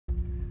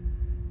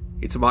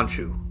It's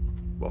Manchu.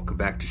 Welcome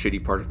back to Shady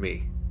Part of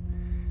Me.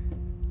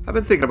 I've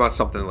been thinking about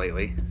something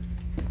lately.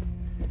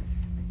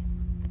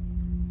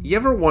 You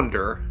ever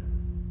wonder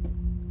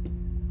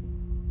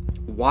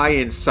why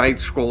in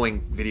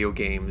side-scrolling video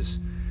games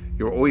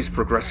you're always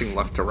progressing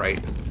left to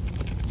right?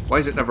 Why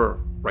is it never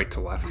right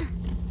to left?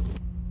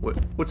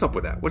 What's up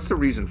with that? What's the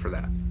reason for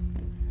that?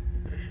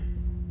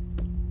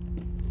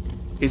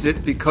 Is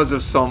it because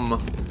of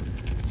some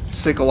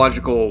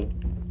psychological,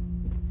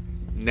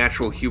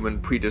 natural human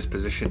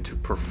predisposition to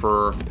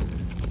prefer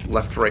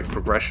left-to-right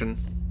progression?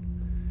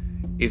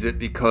 Is it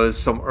because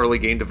some early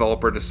game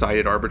developer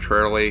decided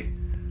arbitrarily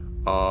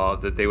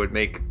that they would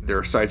make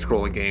their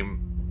side-scrolling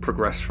game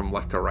progress from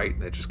left to right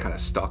and it just kind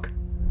of stuck?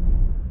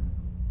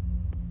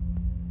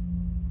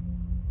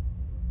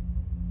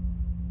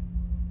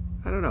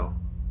 I don't know.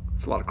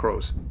 It's a lot of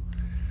crows.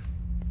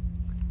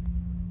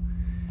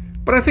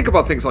 But I think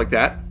about things like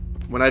that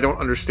when I don't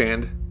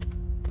understand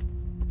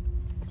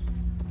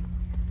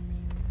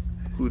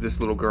who this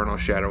little girl in a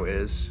shadow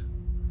is,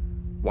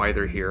 why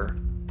they're here,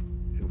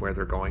 and where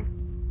they're going.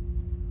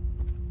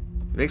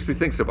 It makes me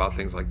think about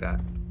things like that.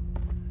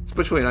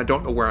 Especially when I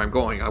don't know where I'm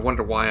going. I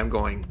wonder why I'm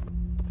going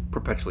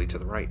perpetually to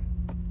the right.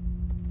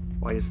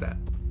 Why is that?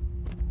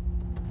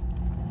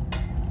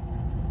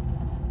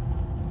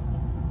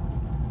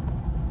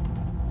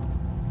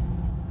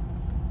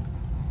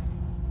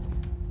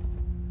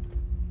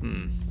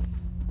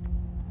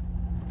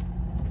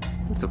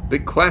 It's a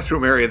big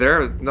classroom area there,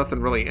 with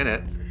nothing really in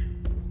it.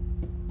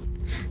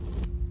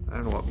 I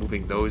don't know what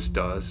moving those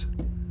does.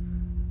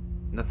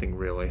 Nothing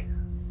really.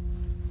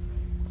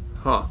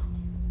 Huh.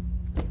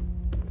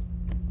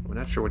 We're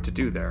not sure what to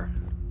do there.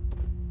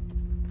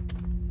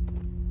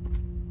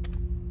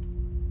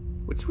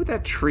 What's with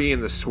that tree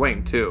in the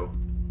swing, too?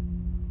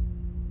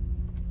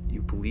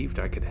 You believed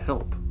I could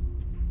help.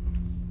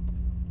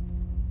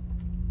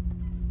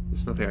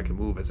 There's nothing I can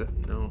move, is it?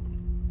 No.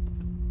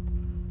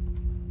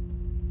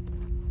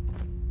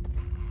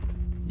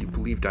 You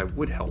believed I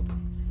would help.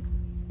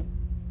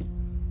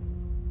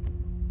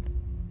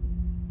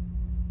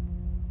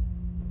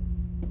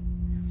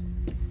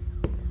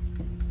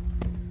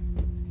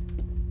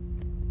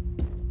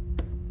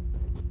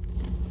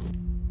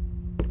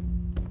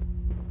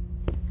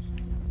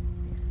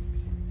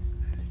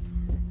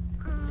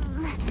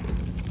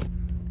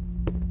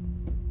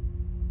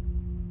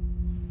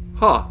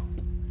 Huh.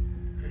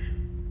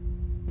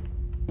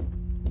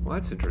 Well,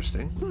 that's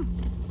interesting.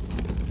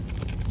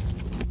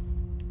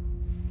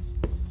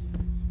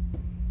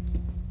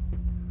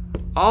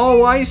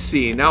 Oh, I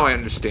see. Now I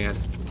understand.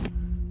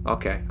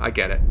 Okay, I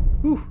get it.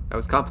 Whew, that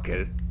was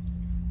complicated.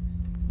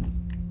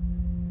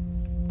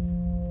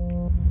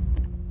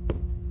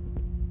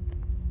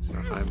 So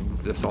if I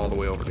move this all the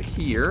way over to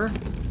here.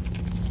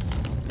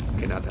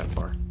 Okay, not that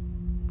far.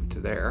 To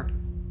there.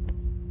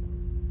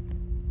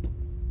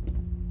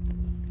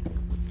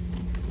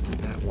 And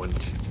that one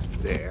to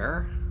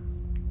there.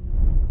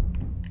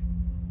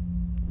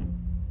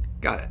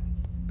 Got it.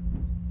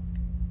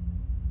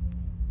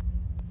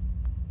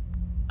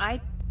 I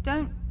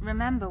don't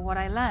remember what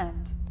I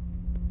learned.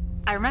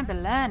 I remember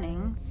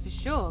learning, for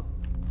sure,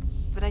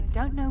 but I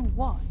don't know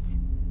what.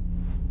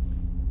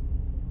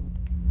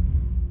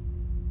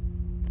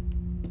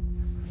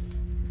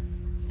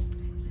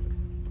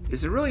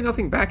 Is there really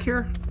nothing back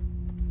here?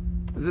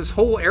 There's this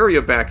whole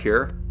area back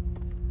here,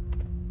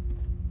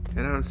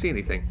 and I don't see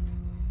anything.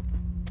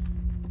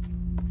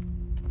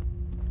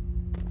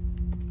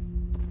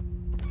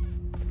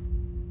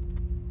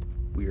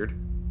 Weird.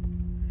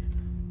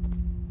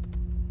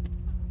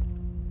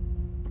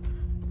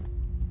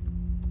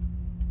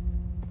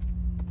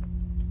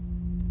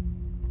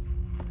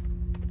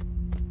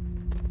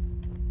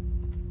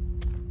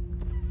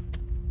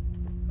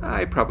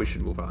 I probably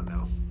should move on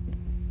now.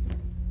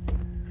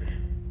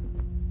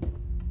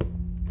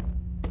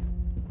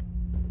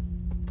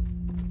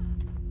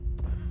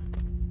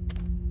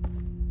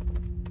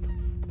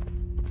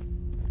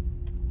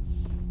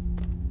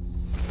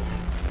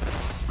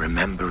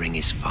 Remembering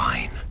is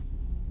fine.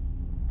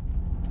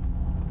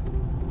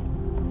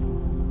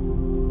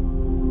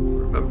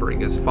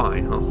 Remembering is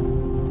fine, huh?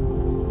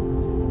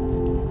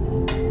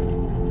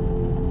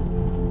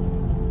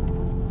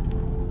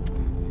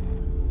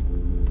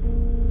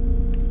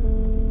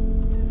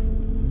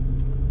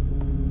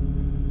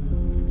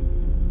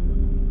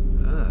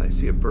 I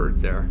see a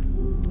bird there.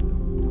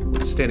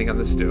 What's standing on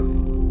this do?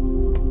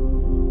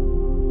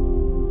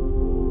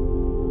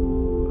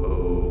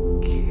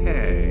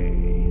 Okay.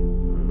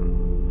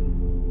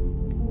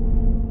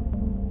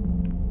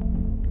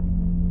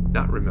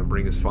 Not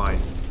remembering is fine.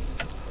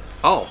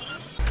 Oh.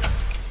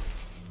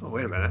 Oh,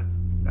 wait a minute.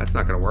 That's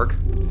not gonna work.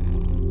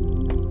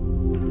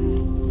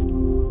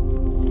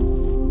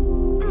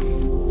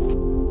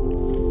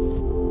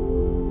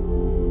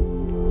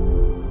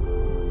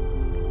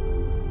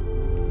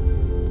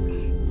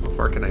 How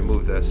far can I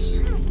move this?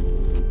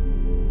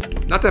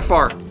 Not that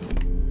far.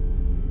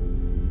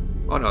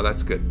 Oh no,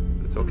 that's good.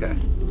 That's okay.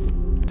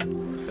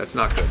 That's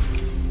not good.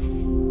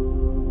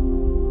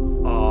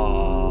 Oh.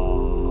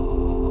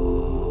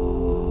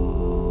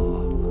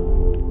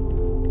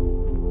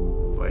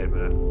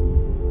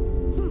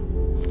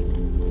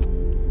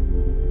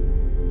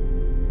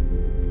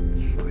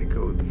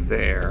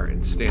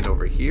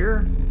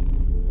 here?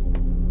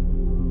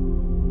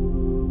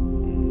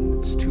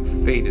 It's too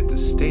faded to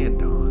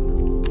stand on.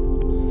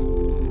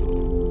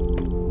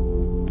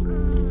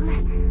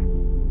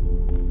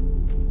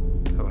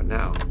 How about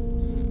now?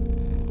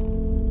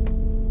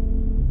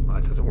 Well,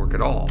 it doesn't work at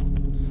all.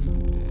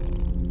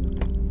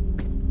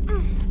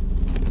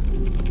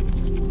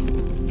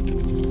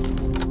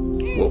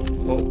 Whoa,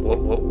 whoa, whoa,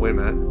 whoa, wait a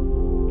minute.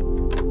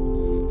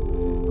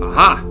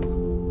 Aha!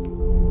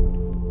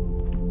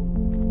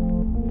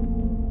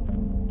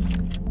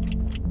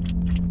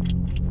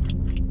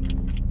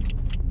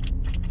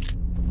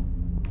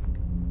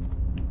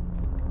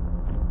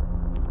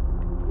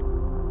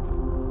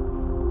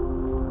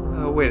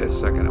 Wait a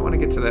second, I want to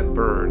get to that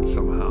bird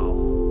somehow.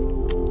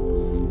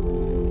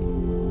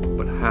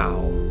 But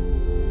how?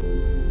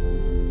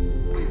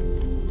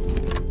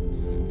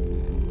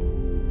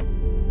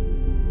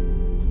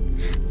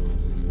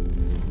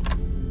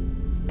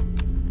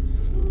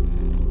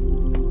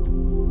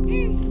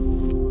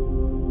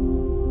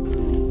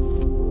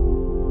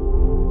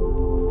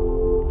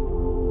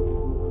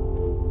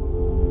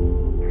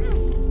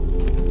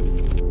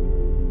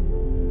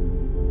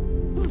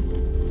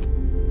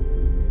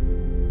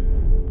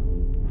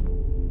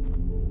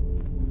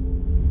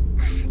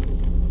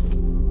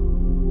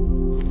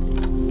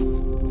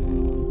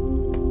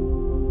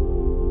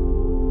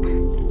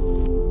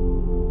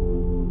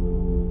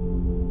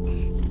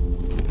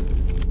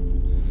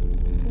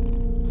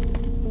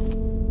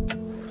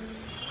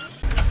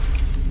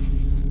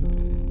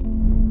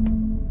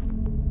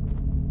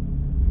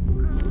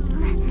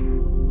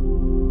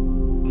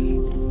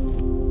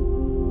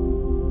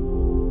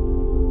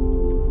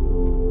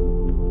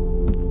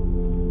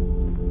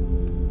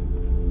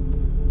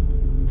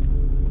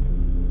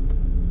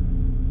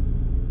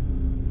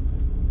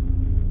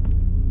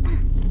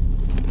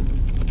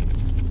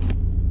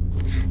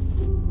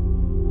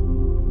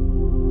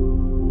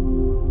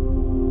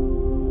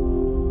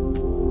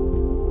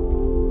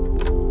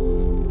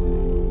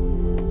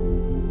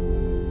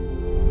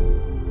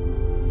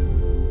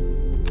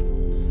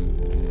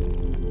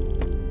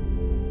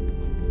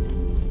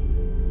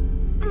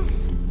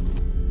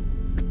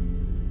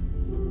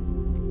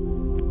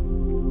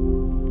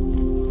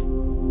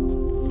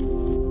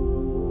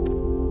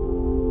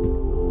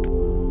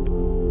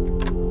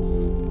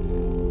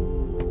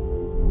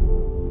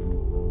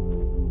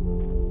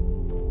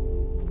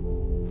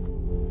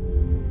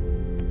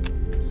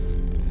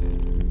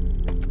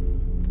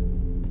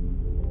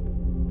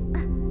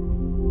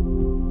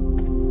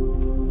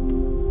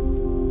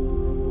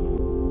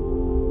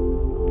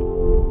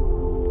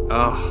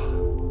 Ugh.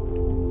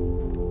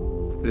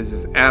 This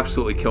is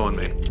absolutely killing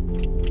me.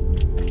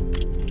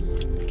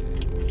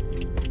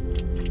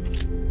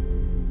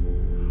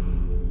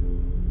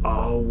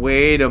 Oh,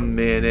 wait a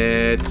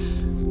minute.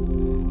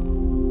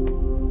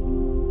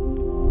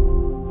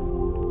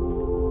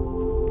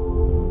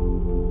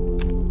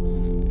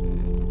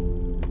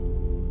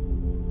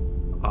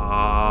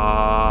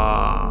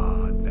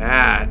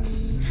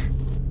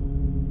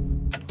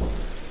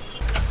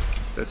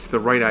 That's the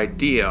right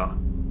idea.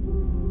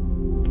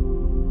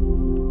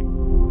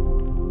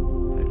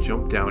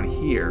 Jump down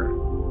here,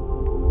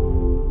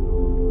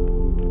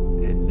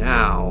 and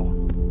now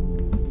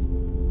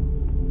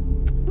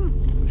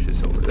push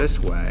this over this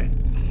way.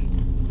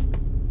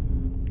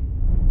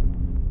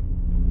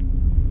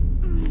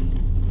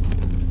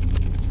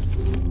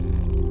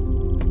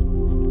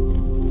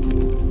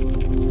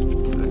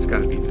 That's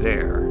got to be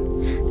there.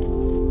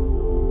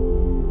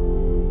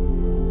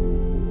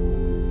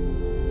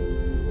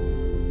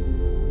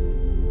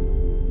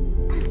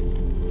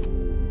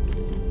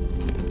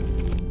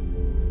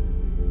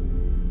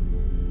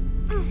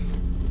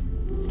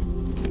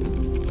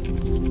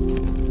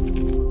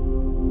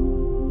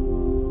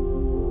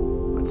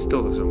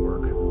 Still doesn't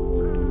work.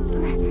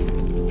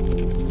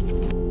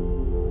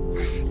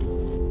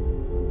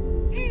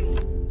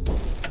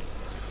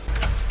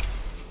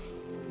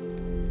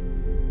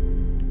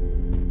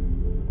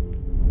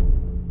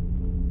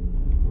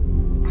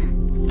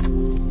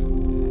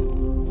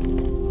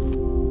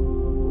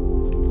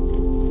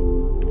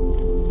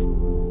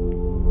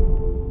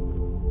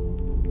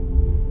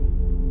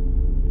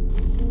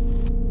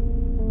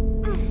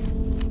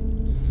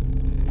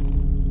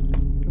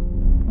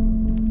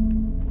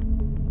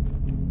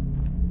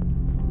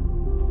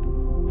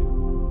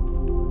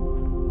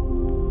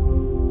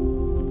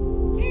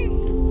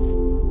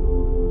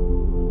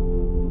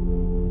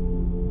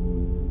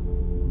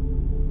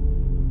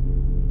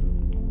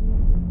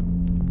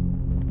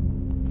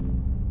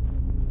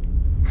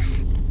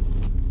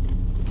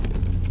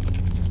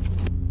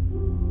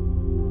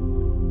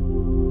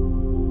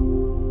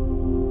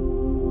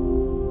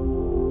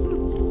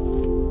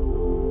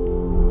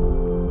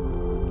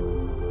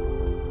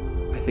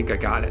 I think I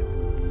got it.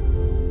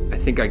 I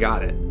think I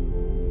got it.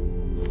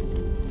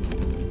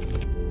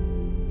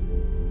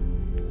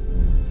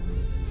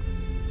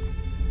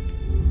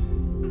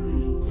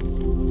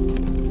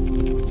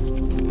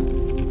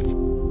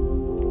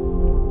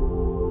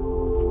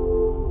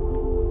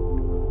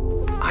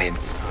 I am.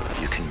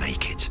 You can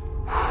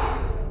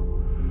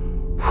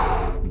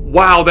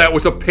Wow, that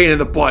was a pain in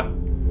the butt.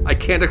 I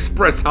can't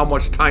express how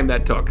much time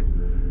that took.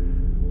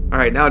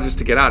 Alright, now just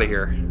to get out of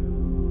here.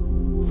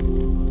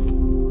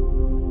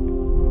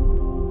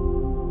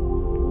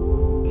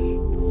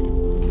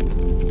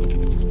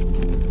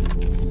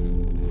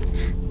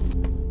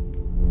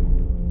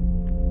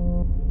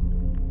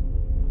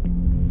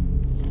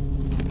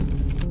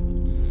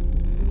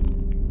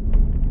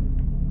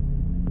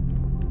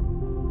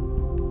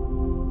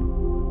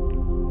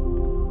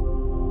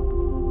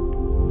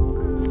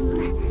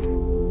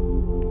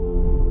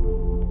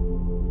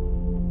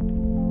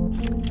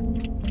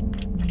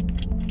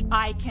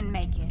 I can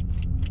make it.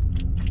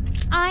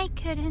 I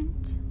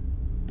couldn't.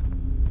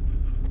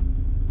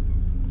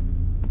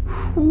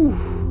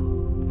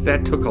 Whew.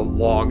 That took a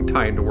long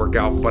time to work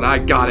out, but I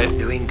got it.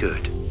 Doing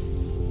good.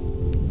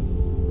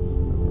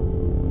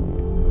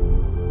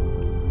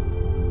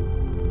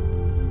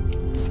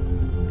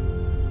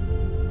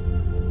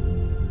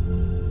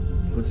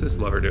 What's this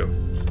lever do?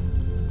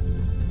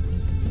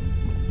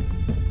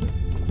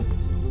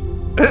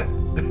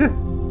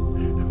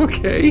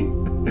 Okay.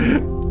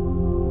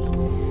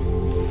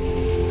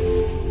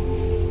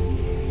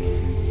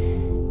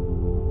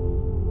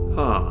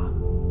 Huh.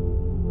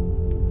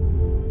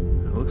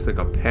 It looks like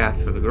a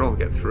path for the girl to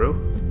get through.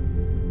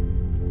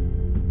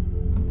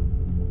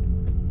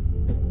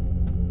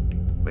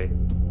 Wait.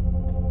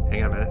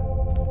 Hang on a minute.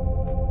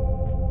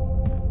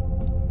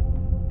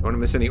 Don't want to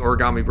miss any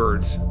origami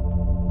birds.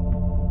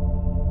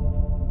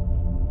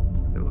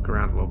 Gonna look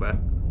around a little bit.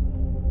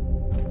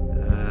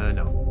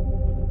 No.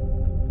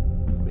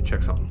 Let me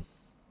check something.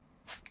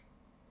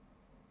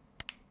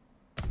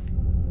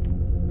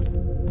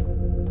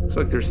 Looks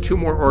like there's 2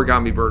 more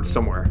origami birds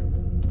somewhere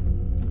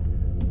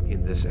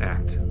in this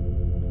act.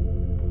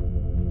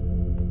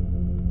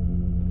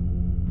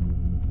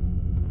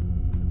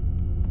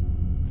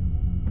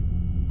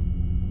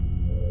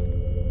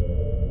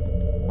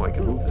 Oh, I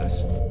can move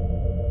this.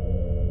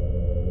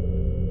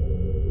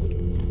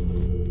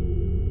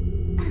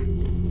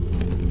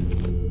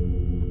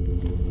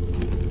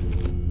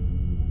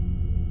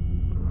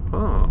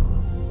 Huh.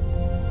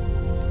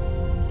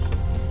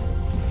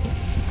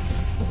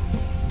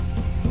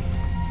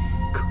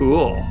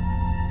 Cool.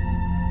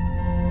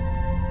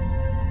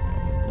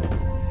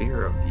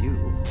 Fear of you.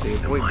 They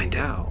avoid me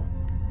now.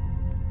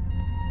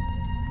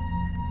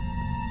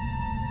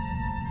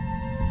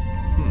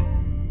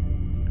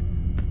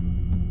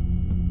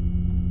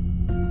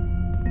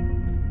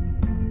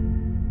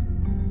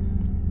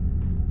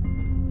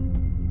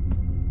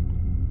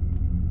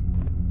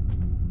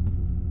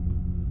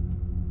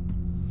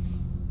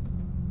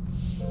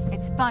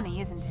 It's funny,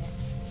 isn't it?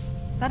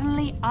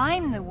 Suddenly,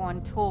 I'm the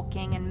one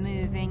talking and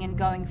moving and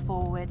going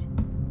forward.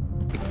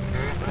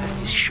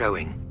 It's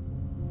showing.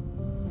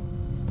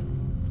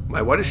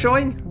 My what is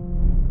showing?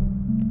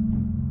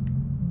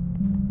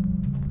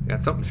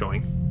 Got something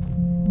showing.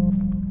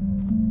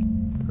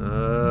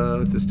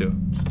 What's this do?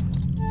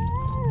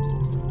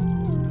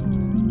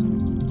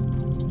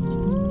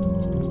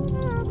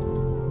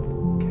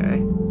 Okay.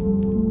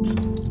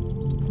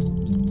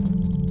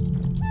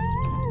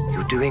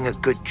 You're doing a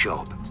good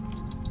job.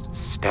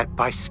 Step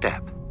by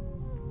step.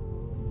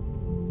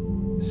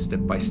 Step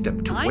by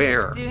step to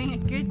where? I'm doing a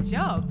good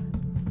job.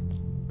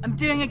 I'm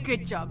doing a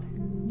good job.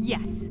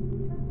 Yes.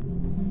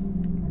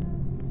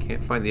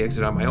 Can't find the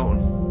exit on my own.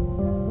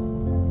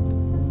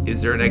 Is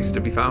there an exit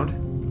to be found?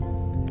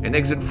 An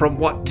exit from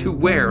what to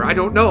where? I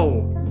don't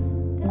know.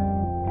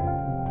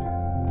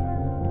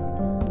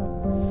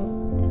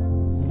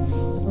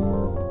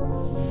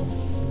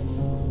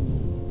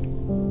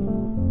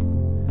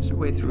 Is there a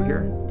way through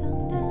here?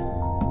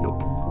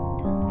 Nope.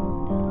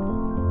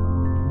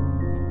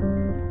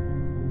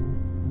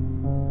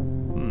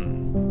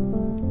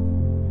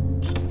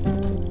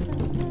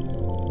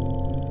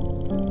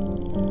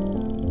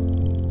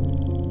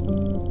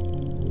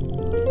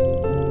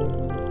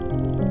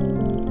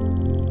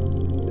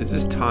 Is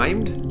this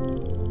timed?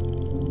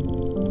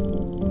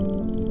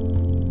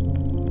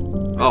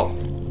 Oh.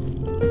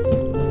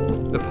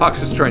 The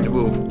box is trying to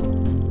move.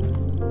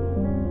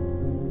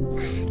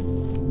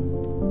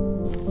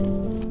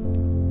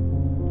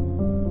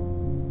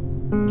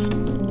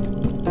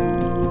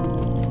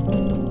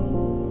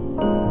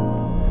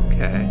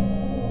 Okay.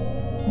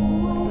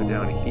 Go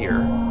down here.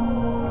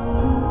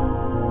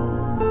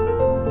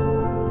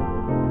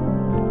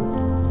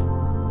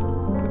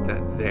 Put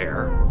that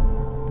there.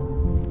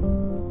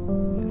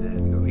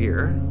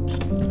 Here.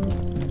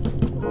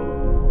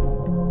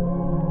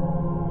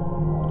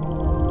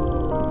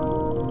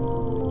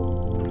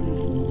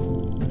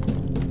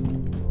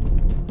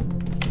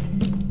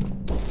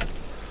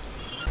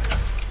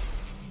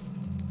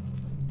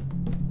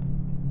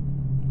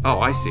 Oh,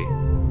 I see.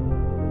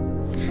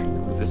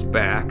 Move this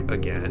back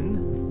again.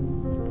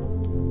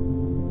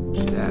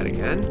 That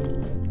again.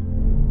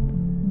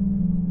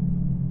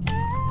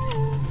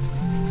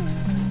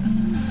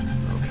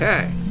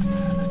 Okay.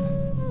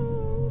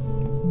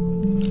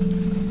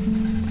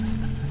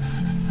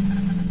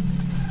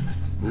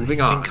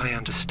 Moving on. I think I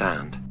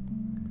understand.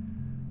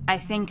 I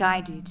think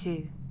I do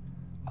too.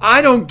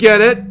 I don't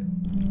get it.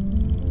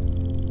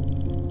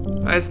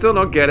 I still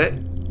don't get it.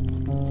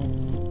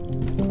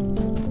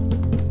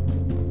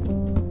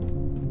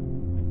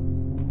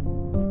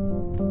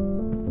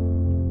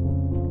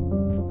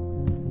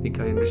 I think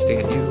I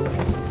understand you.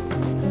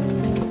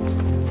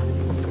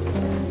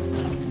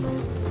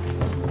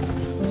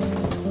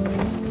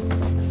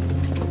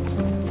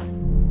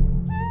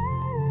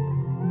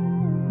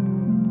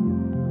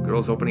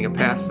 Girl's opening a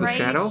path to the I'm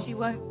shadow. afraid she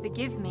won't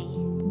forgive me.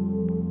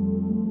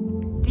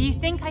 Do you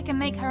think I can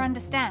make her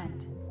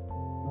understand?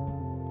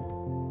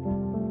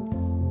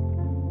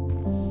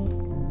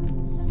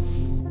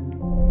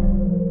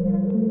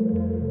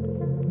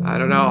 I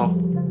don't know.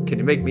 Can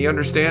you make me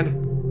understand?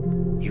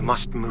 You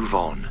must move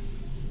on.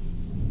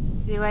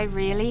 Do I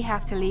really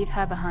have to leave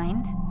her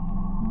behind?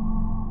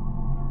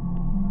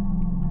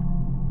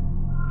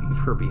 Leave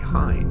her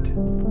behind?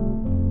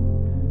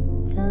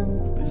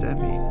 What does that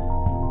mean?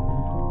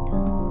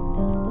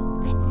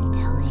 I'm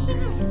still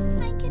here.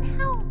 I can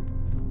help.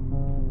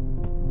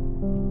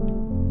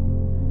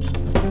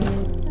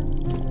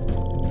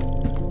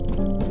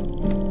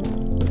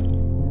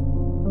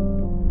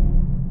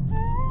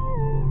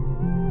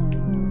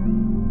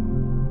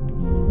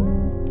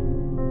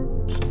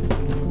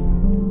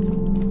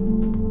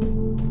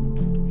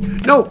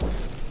 No!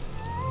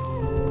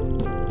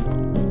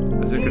 I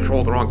was in control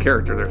of the wrong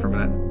character there for a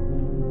minute.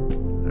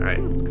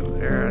 Alright, let's go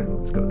there.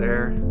 Let's go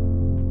there.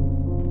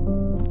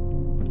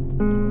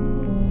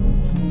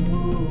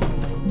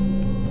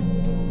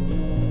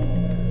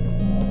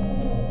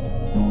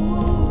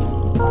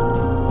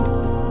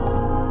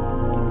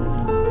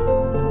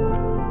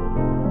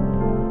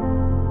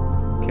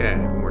 Okay,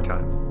 one more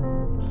time.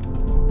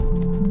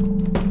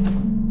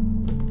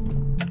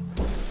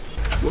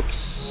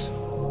 Whoops.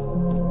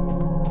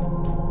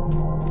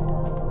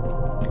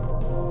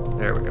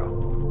 There we go.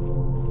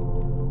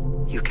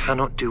 You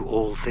cannot do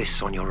all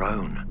this on your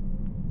own.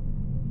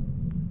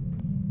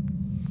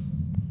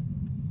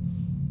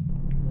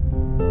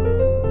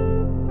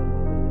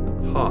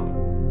 Huh.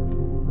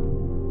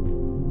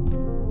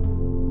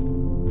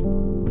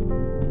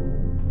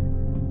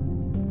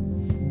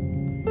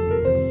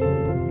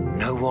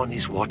 No one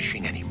is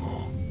watching anymore.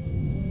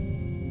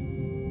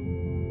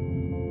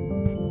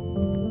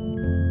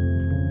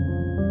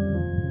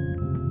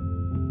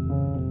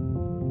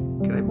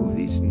 Can I move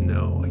these?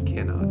 No, I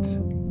cannot.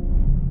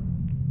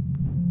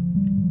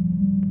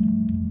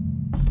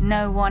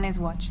 No one is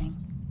watching.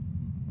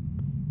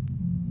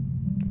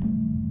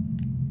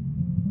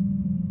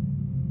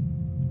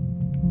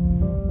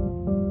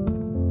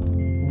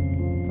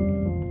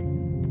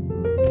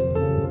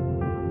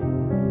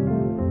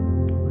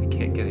 I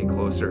can't get any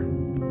closer.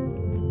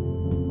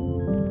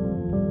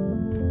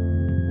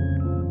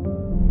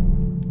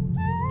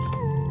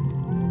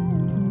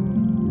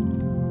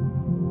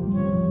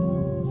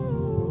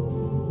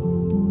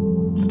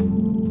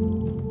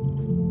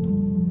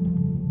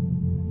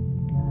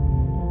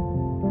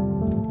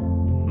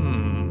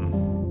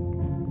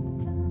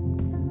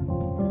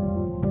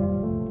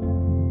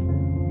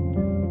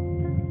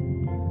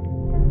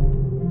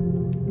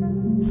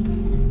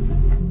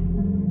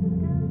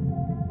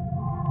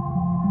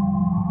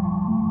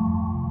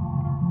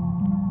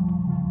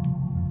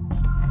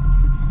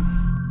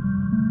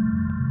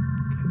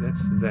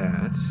 That's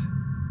that.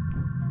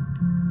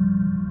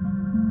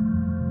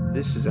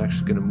 This is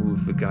actually going to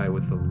move the guy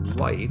with the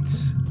light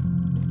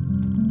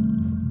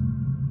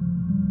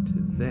to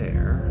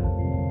there,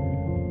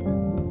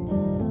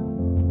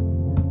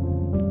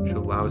 which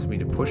allows me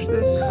to push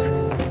this.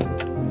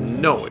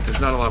 No, it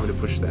does not allow me to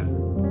push that.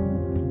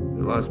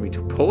 It allows me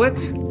to pull it.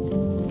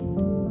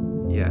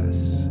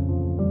 Yes.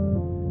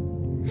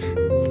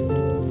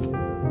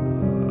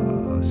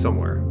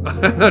 Somewhere.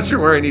 I'm not sure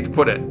where I need to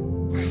put it.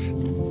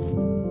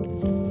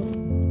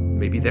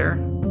 Maybe there?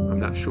 I'm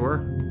not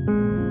sure.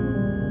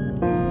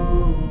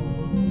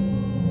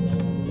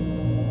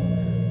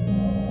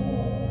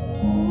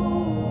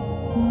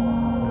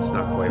 It's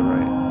not quite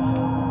right.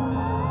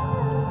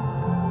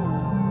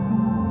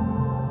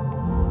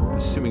 I'm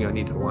assuming I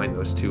need to line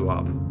those two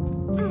up.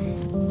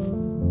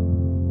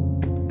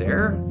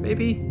 There?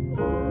 Maybe?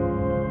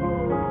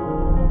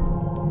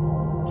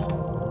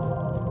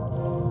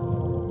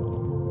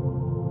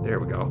 There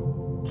we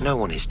go. No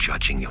one is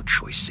judging your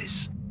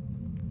choices.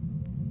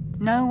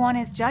 No one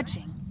is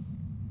judging.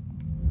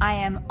 I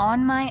am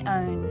on my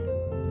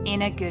own,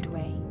 in a good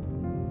way.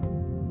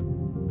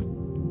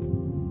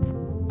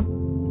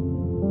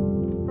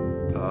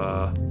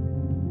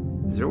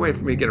 Is there a way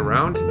for me to get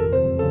around?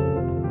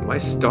 Am I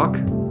stuck? I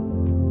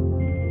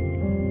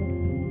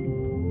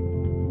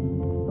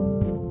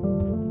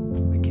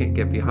can't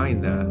get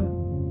behind that.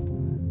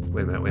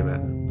 Wait a minute, wait a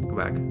minute. Go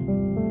back.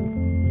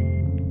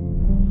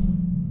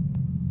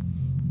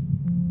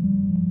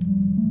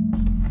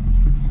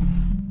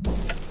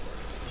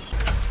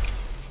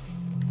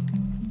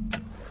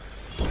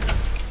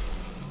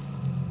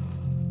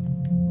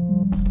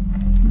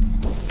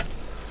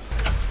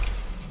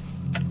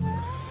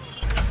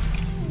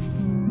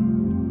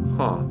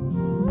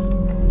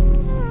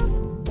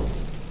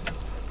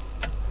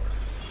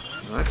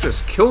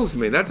 just kills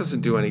me. That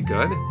doesn't do any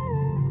good.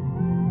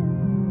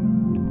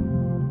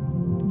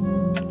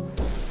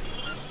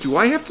 Do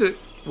I have to...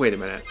 Wait a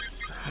minute.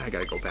 I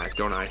gotta go back,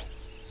 don't I?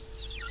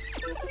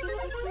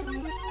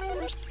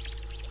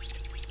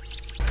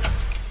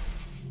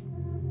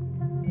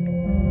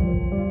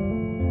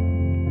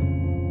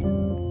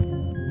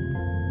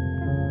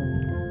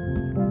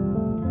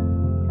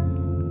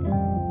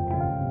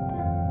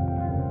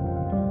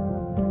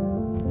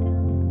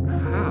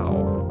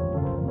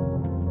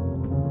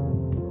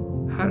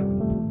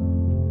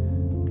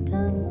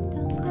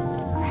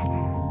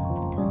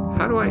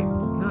 How do I...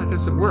 No, it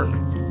doesn't work.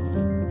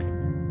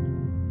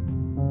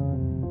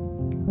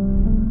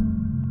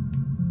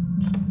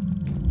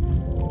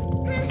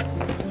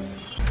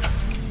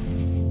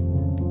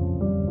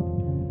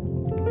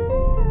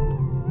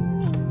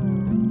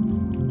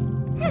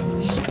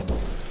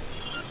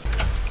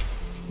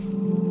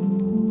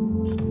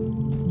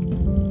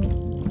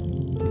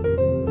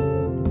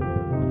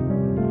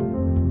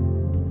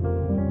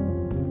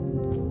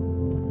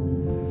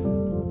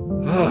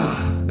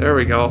 There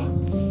we go.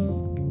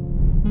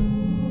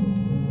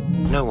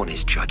 No one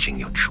is judging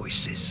your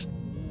choices.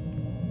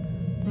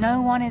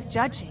 No one is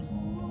judging.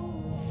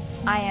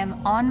 I am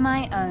on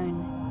my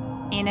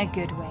own, in a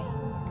good way.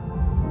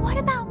 What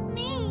about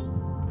me?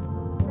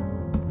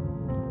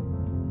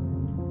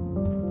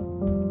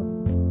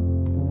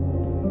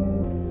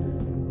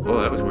 Oh,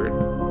 that was weird.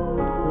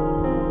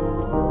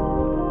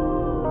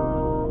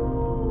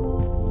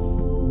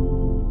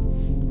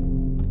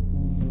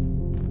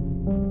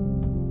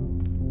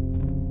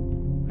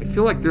 I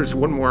feel like there's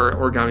one more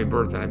origami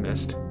bird that I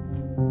missed. I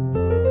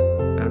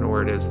don't know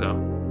where it is, though.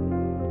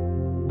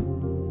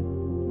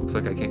 Looks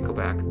like I can't go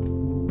back.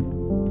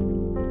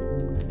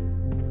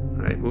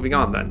 Alright, moving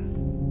on then.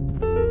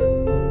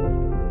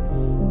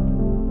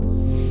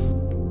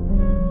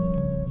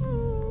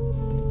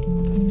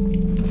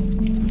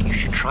 You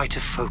should try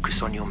to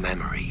focus on your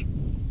memory.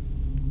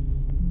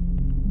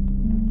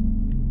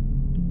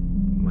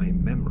 My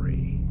memory.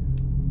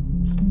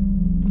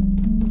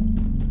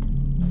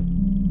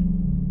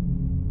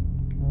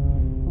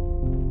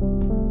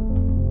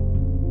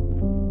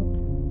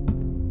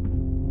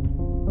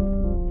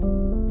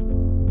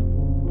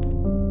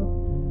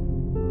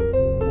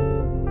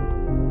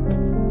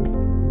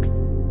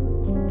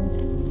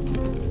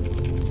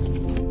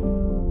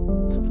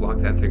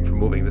 That thing from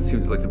moving. That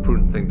seems like the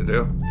prudent thing to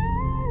do.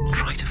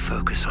 Try to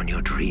focus on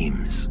your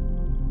dreams,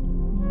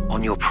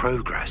 on your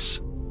progress.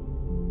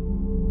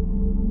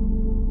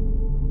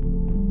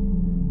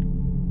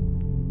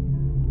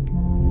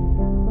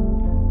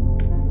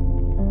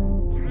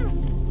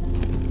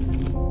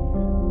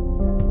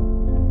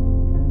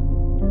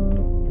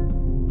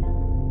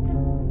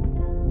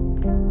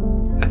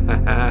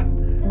 I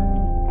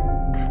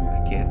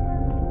can't.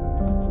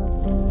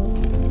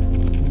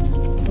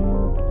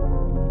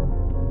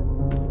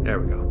 There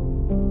we go.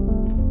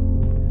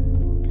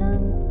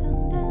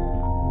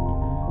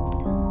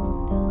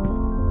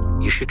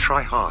 You should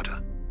try harder.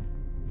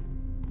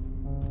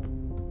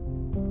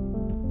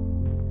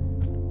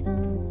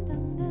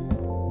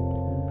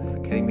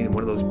 Getting me in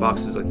one of those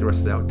boxes like the rest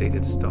of the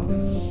outdated stuff.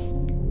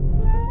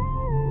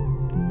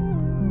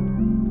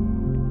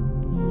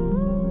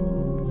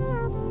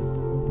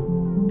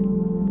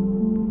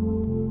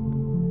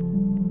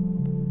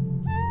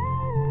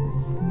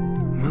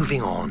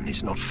 Moving on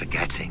is not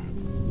forgetting.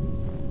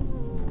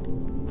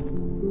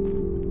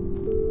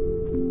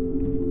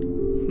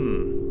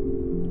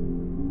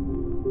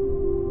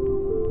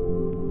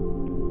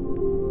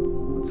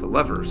 The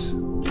levers.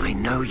 I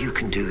know you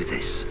can do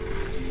this.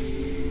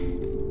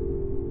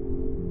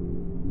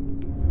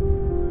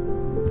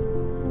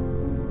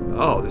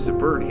 Oh, there's a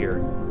bird here.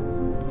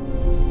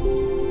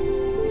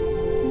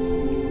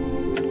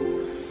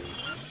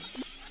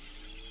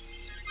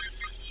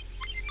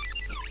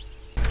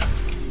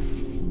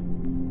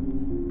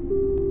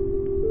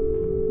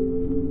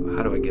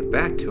 How do I get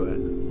back to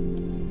it?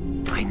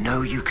 I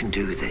know you can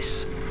do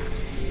this.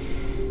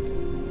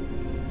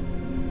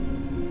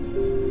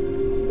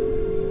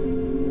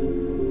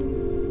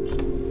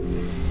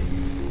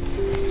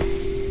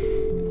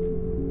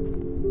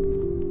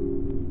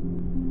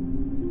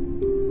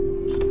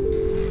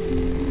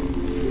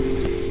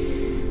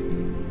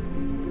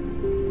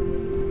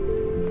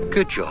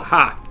 Good job.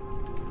 Ha!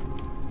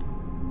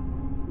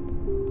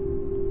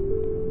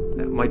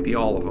 That might be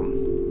all of them.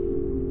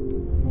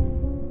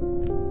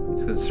 I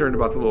was concerned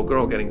about the little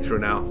girl getting through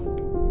now.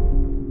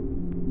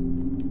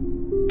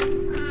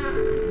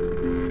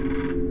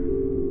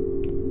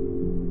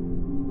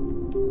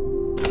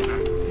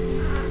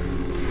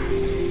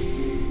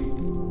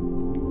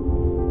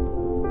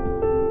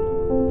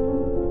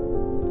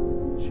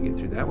 Did she get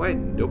through that way?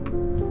 Nope.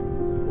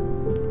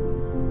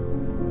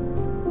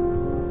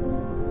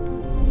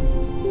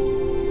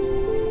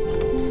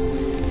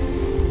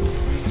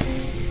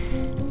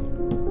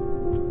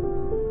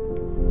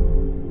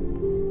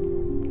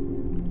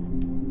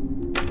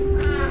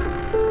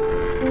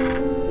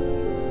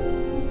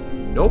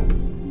 Nope.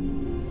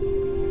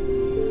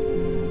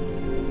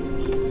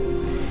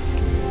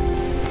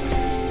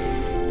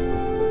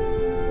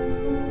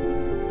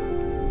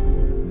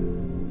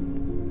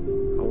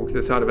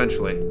 this out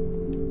eventually.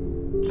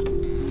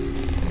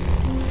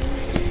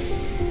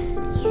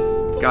 You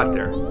still Got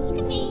there.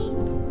 need me.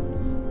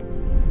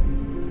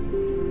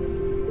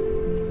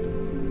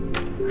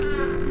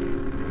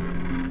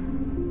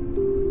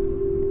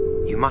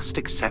 You must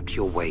accept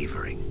your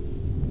wavering.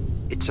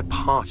 It's a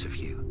part of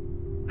you,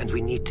 and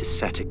we need to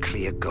set a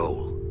clear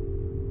goal.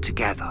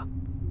 Together.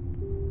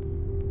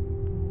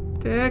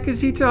 The heck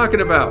is he talking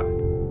about?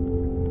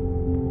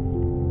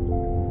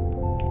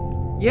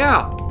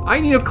 Yeah, I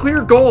need a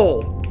clear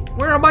goal.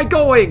 Where am I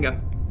going?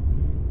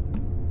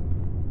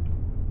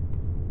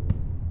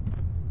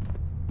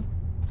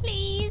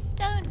 Please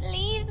don't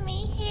leave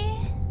me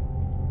here.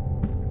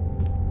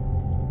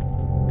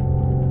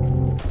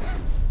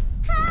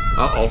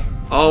 Uh-oh.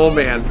 Oh,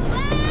 man.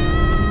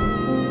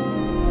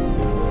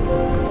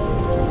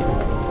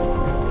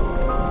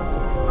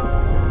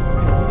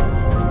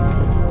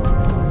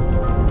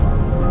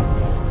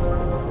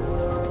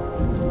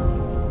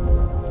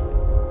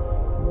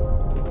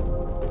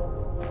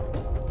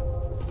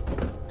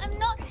 I'm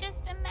not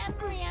just a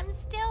memory, I'm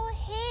still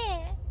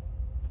here.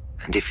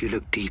 And if you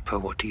look deeper,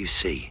 what do you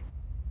see?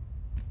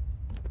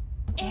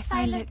 If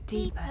I look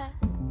deeper,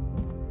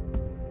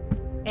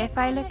 if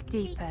I look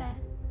deeper,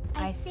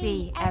 I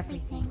see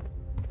everything.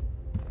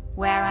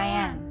 Where I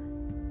am,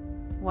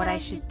 what I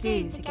should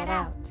do to get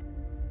out.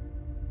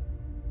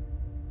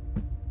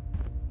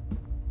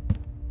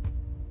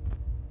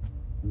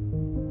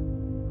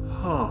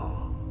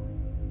 Oh.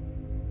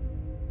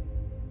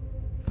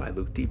 If I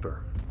look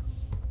deeper.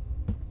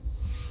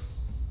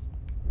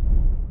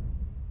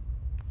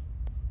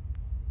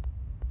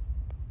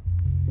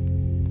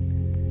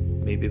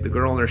 Maybe the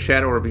girl and her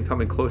shadow are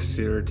becoming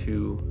closer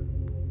to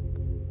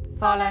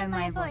Follow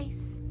my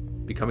voice.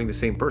 becoming the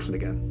same person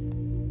again.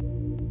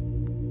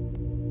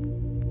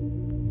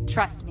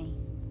 Trust me.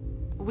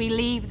 We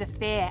leave the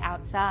fear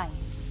outside.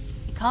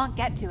 It can't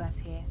get to us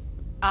here.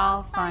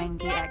 I'll find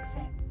the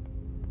exit.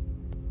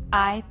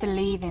 I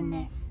believe in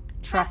this.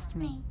 Trust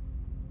me.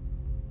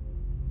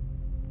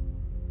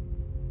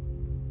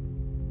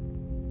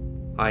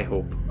 I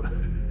hope.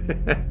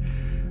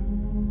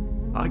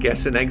 I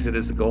guess an exit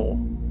is the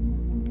goal.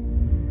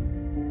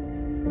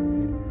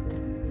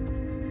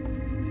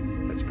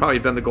 That's probably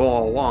been the goal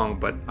all along,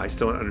 but I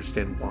still don't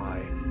understand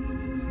why.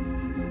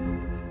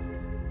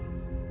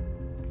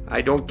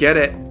 I don't get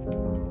it.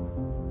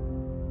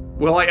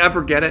 Will I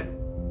ever get it?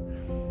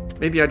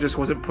 Maybe I just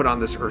wasn't put on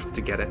this earth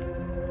to get it.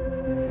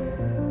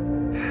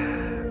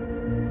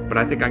 But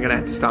I think I'm gonna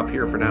have to stop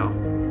here for now.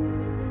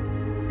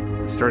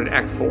 Started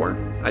Act 4.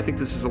 I think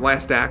this is the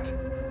last act.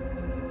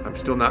 I'm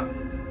still not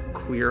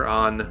clear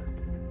on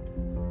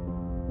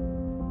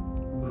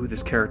who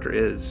this character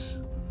is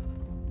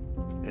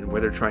and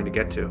where they're trying to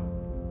get to.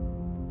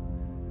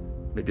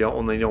 Maybe I'll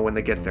only know when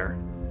they get there.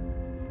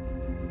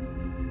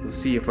 We'll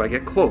see if I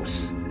get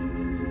close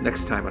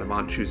next time on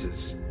Amon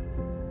Chooses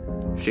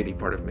Shady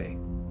Part of Me.